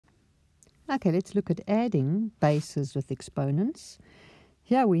Okay, let's look at adding bases with exponents.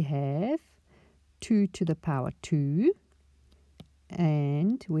 Here we have 2 to the power 2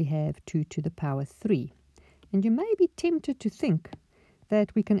 and we have 2 to the power 3. And you may be tempted to think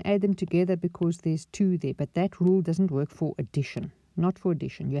that we can add them together because there's 2 there, but that rule doesn't work for addition. Not for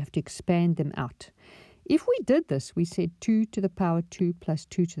addition. You have to expand them out. If we did this, we said 2 to the power 2 plus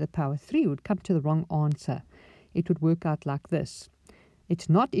 2 to the power 3 would come to the wrong answer. It would work out like this. It's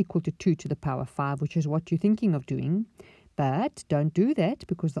not equal to 2 to the power 5, which is what you're thinking of doing. But don't do that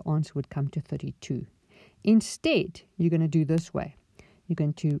because the answer would come to 32. Instead, you're going to do this way. You're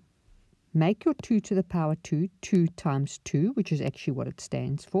going to make your 2 to the power 2, 2 times 2, which is actually what it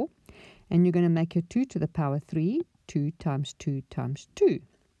stands for. And you're going to make your 2 to the power 3, 2 times 2 times 2.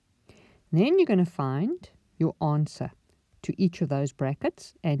 Then you're going to find your answer to each of those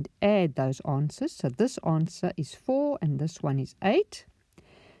brackets and add those answers. So this answer is 4 and this one is 8.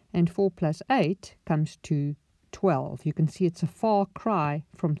 And 4 plus 8 comes to 12. You can see it's a far cry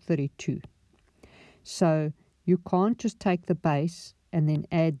from 32. So you can't just take the base and then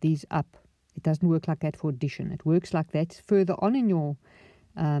add these up. It doesn't work like that for addition. It works like that further on in your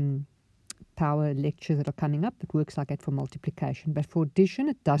power lectures that are coming up. It works like that for multiplication. But for addition,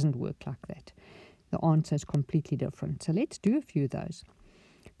 it doesn't work like that. The answer is completely different. So let's do a few of those.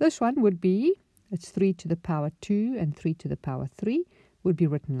 This one would be, it's 3 to the power 2 and 3 to the power 3 would be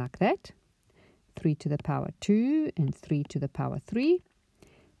written like that. 3 to the power 2 and 3 to the power 3.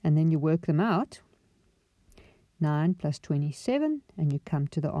 And then you work them out. 9 plus 27, and you come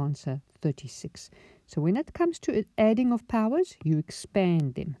to the answer 36. So when it comes to adding of powers, you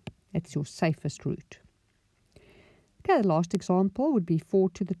expand them. That's your safest route. Okay, the last example would be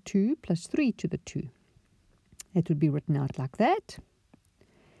 4 to the 2 plus 3 to the 2. It would be written out like that.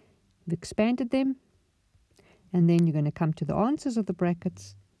 We've expanded them. And then you're going to come to the answers of the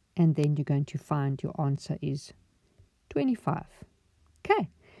brackets, and then you're going to find your answer is 25. Okay,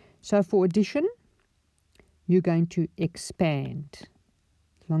 so for addition, you're going to expand,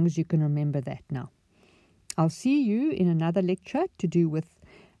 as long as you can remember that now. I'll see you in another lecture to do with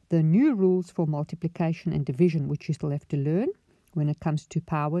the new rules for multiplication and division, which you still have to learn when it comes to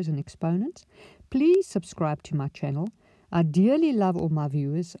powers and exponents. Please subscribe to my channel. I dearly love all my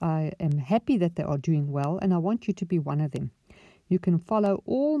viewers. I am happy that they are doing well, and I want you to be one of them. You can follow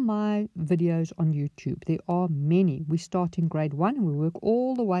all my videos on YouTube. There are many. We start in grade 1 and we work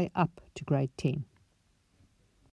all the way up to grade 10.